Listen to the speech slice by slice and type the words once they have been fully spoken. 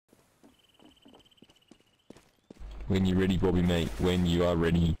When you're ready, Bobby, mate. When you are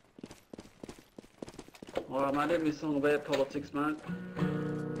ready. Alright, mate, every song about politics, mate.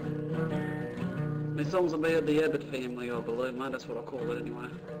 My song's about the Abbott family, I believe, mate. That's what I call it anyway.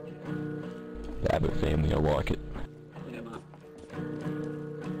 The Abbott family, I like it. Yeah, mate.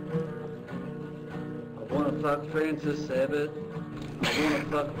 I wanna fuck Francis Abbott. I wanna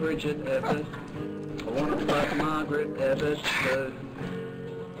fuck Bridget Abbott. I wanna fuck Margaret Abbott too.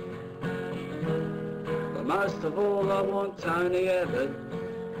 But most of all, I want Tony Abbott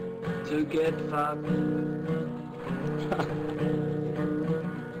to get fucked.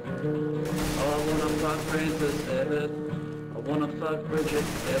 I wanna fuck Francis Abbott. I wanna fuck Bridget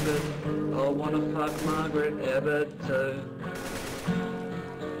Abbott. I wanna fuck Margaret Abbott too.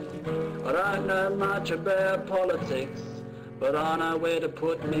 I don't know much about politics, but I know where to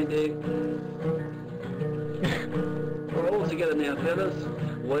put me dick. We're all together now, fellas.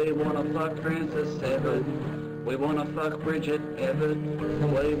 We wanna fuck Francis Abbott. We wanna fuck Bridget Abbott.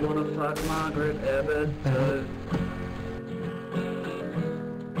 We wanna fuck Margaret Abbott too.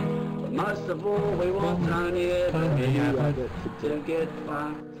 But most of all, we want Tony Abbott to get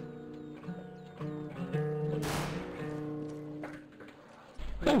fucked.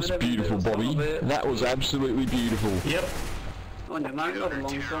 That was beautiful, Bobby. That was absolutely beautiful. Yep. On your mate, not a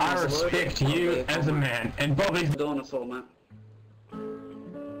long time. I respect you as a man. And Bobby's a dinosaur, mate.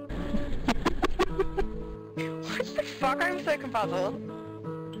 What the fuck? I'm so confuzzled.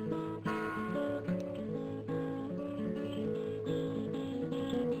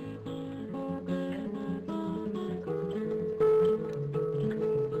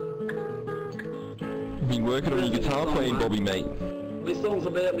 Been working on your guitar playing, Bobby, mate. This song's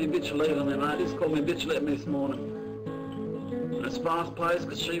about me bitch leaving me, mate. This called me bitch let me this morning. And it's fast paced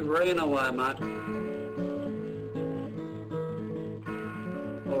because she ran away, mate.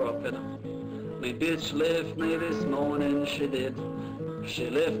 Alright, fella. Me bitch left me this morning, she did. She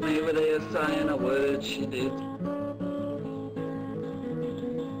left me without saying a word, she did.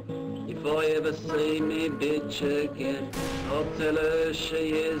 If I ever see me bitch again, I'll tell her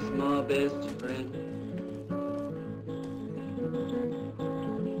she is my best friend.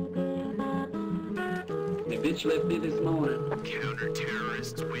 Me bitch left me this morning.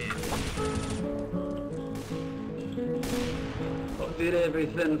 Counter-terrorists win. I did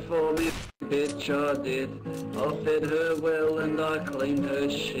everything for me, bitch, I did. I fed her well and I cleaned her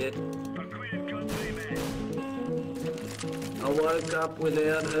shit. I woke up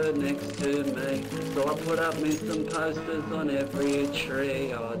without her next to me, so I put up me some posters on every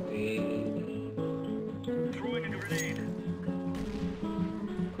tree, I did.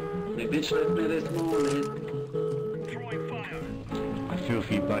 Me bitch left me this morning. I feel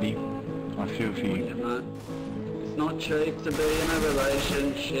for you, buddy. I feel for you. Yeah, mate. It's not cheap to be in a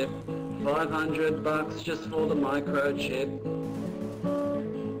relationship. $500 just for the microchip.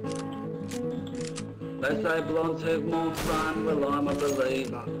 They say blondes have more fun, well I'm a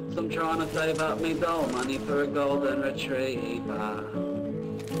believer. So I'm trying to save up me doll money for a golden retriever.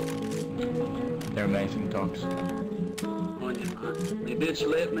 They're amazing dogs. On you, mate. Me bitch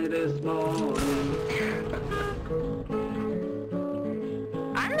left me this morning.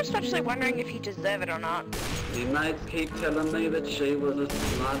 I'm especially wondering if you deserve it or not. Me mates keep telling me that she was a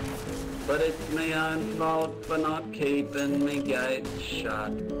slut, but it's me own fault for not keeping me gate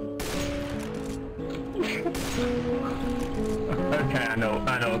shut. Okay, I know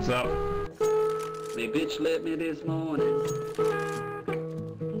what's up. Me bitch left me this morning.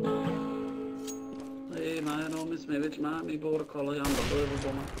 Hey mate, I miss me bitch, mate. Me border collie,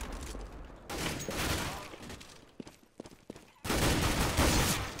 unbelievable, mate.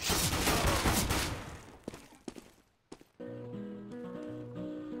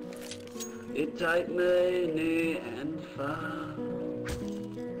 It take me near and far.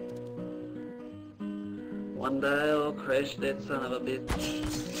 One day I'll crash that son of a bitch.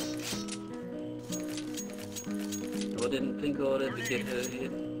 I didn't think I'd ever get her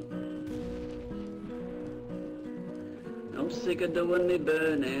hit. I'm sick of doing me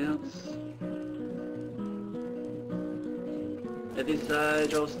burnouts. At this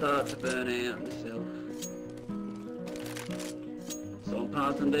age I'll start to burn out myself. So I'm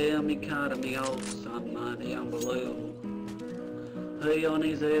passing down me car to me old son, mate, he unbelievable. He on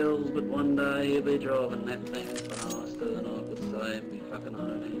his heels, but one day he'll be driving that thing faster than I could save me fucking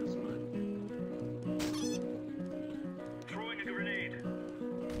own house, mate. Throwing a grenade.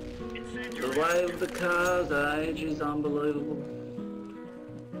 The way of the car's age is unbelievable.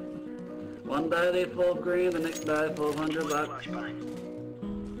 One day they're $12,000, the next day $500.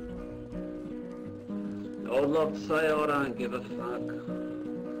 I'd love to say I don't give a fuck,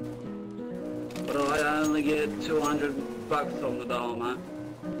 but I only get 200 bucks on the dollar, mate.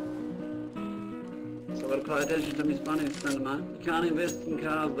 So I've got to pay attention to my money spending, mate. You can't invest in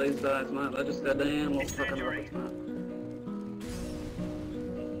cars these days, mate. They just go down like fucking rockets, mate.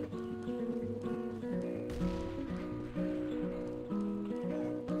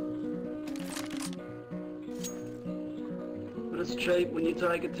 But it's cheap when you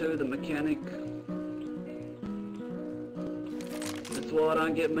take it to the mechanic. That's why I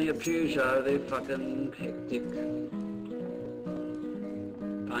don't get me a Peugeot, they're fucking hectic.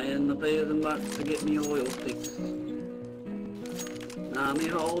 Paying the $1,000 to get me oil fixed. Nah, me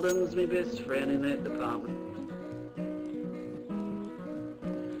Holden's my best friend in that department.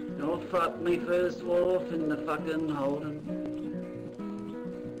 I fucked me first wife in the fucking Holden.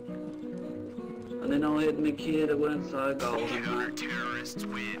 And then I had me kid that weren't so golden, mate. Terrorists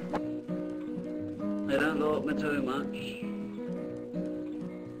win. They don't like me too much.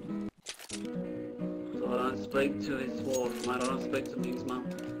 So I don't speak to his wife, mate. I don't speak to his mum.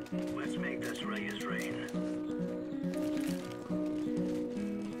 Let's make this right as rain.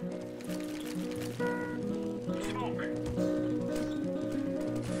 Smoke.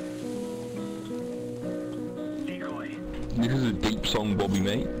 Decoy. This is a deep song, Bobby,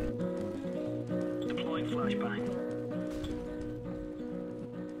 mate. Deploying flashbang.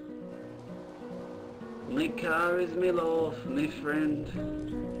 Me car is me life, me friend.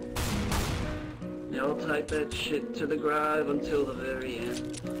 Yeah, I'll take that shit to the grave until the very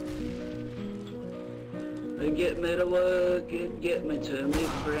end. It'd get me to work, it'd get me to me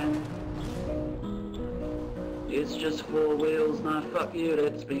friend. It's just 4 wheels, no fuck you,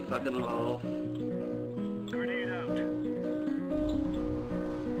 let's be fucking off. Grenade out.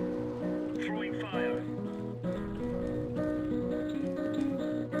 Throwing fire.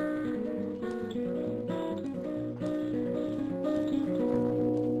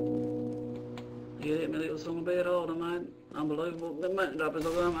 You hit me little song about older, mate. Unbelievable. The mountain up is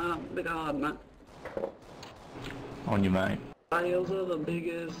a big hard, mate. On you, mate. Whales are the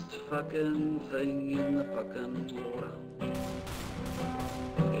biggest fucking thing in the fucking water.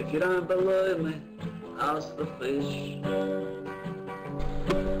 If you don't believe me, ask the fish.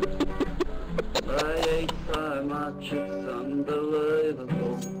 They eat so much, it's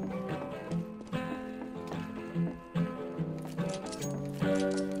unbelievable.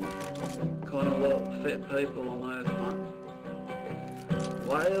 Kind of like fat people on earth, mate.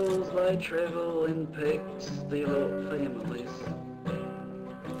 Whales, they travel in packs, they like families.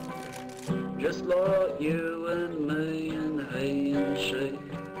 Just like you and me and he and she.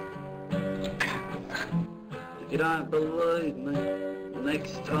 If you don't believe me,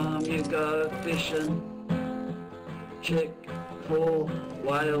 next time you go fishing, check for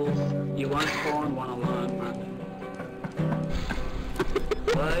whales. You won't find one alone, mate.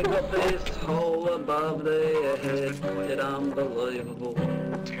 They got this hole above their head, it's unbelievable.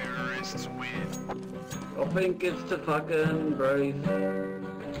 Terrorists win. I think it's to fucking breathe.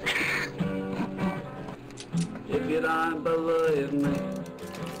 If you don't believe me,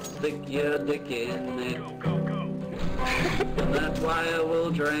 stick your dick in it. Go, go, go. And that whale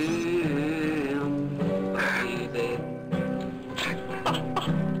will drown. Fuck you dead.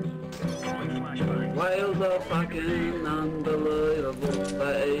 Throwing flashbang. Whales are fucking unbelievable.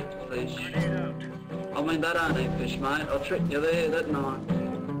 They eat fish. Grenade out. I mean, they don't eat fish, mate. I tricked you there that night.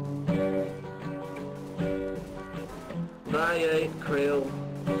 They eat krill,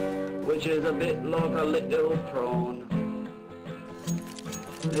 which is a bit like a little prawn.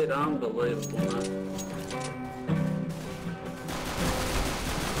 It's unbelievable, mate.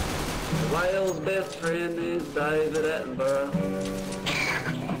 The whale's best friend is David Attenborough.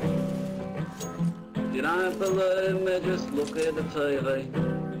 If you don't believe me, just look at the TV.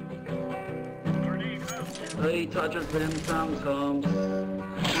 Grenade out. He touches them sometimes,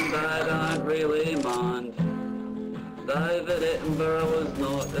 and they don't really mind. David Attenborough was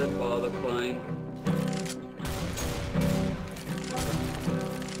knighted by the Queen.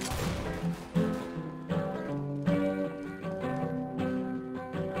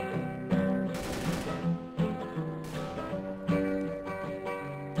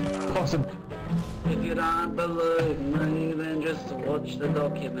 Awesome. If you don't believe me, then just watch the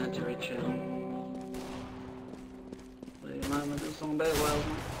documentary channel. What do you mind with this song about whales,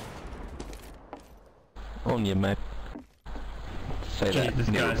 mate? On you, mate. Say that. This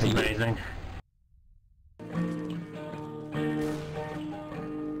guy's Neil Pete. amazing.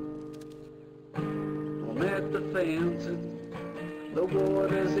 I'm at the fountain, the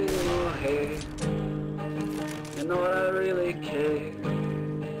water's in my hair. You know what I really care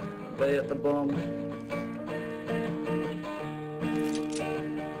about the bomb.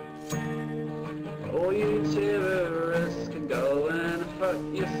 All All you terrorists can go and fuck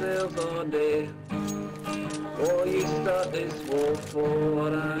yourselves all day. Or you start this war for I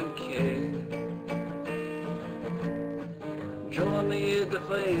don't care. Join me at the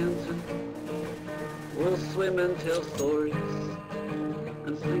fence and we'll swim and tell stories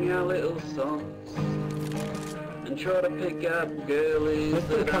and sing our little songs and try to pick up girlies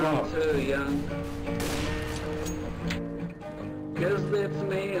that aren't too young. Cause that's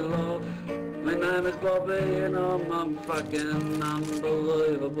me, love. My name is Bobby and I'm a fucking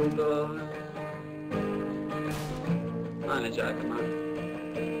unbelievable guy. I ain't joking, man.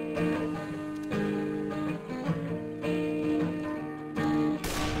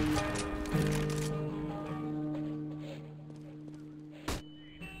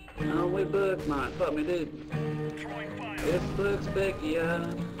 Oh, we booked, mate. Fuck me, dude. Throwing fire. It's Book's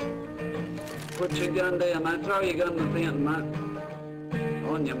backyard. Put your gun down, mate. Throw your gun in the vent, mate.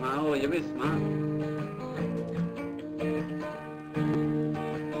 On you, mate. Oh, you missed, mate.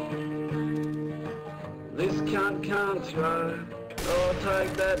 This cunt can't throw. Oh,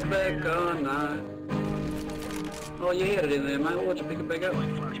 take that back, oh no. Oh, you had it in there, mate. Why'd you pick it back up?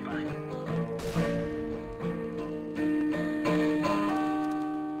 Flashbang.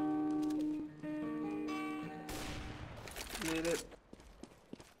 Need it.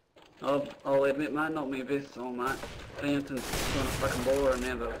 I'll admit, mate, not me best song, mate. Phantom's kind of fucking boring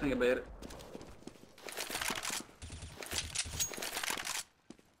now that I think about it.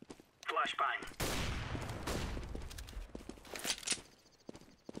 Flashbang.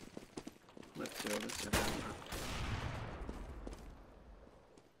 Let's see.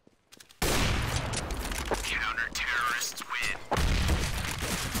 Counter-terrorists win.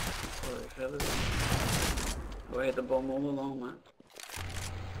 Sorry, fellas. I had the bomb all along, mate.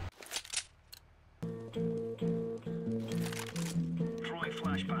 Throwing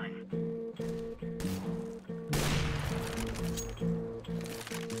flashbang.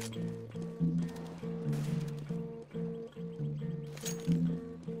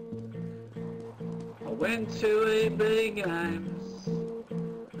 I went to EB Games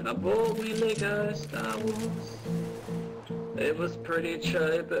and I bought me Lego Star Wars. It was pretty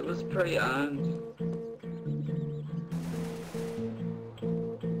cheap, it was pre-owned.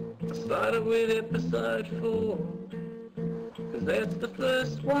 I started with episode 4, cause that's the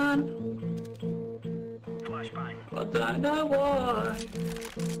first one. Flashbang. I don't know why.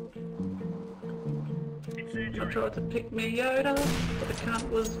 I Incendiary. tried to pick me Yoda, but the cunt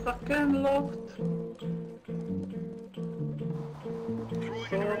was fucking locked. Throwing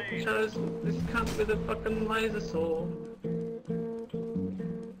So I grenade. chose this cunt with a fucking laser sword.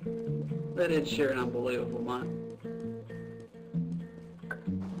 That Ed Sheeran unbelievable, mate.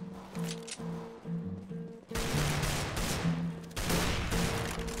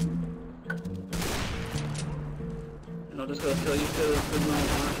 And I just gotta tell you fellas good night,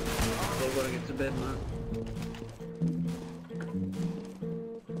 mate. So I've gotta get to bed, mate.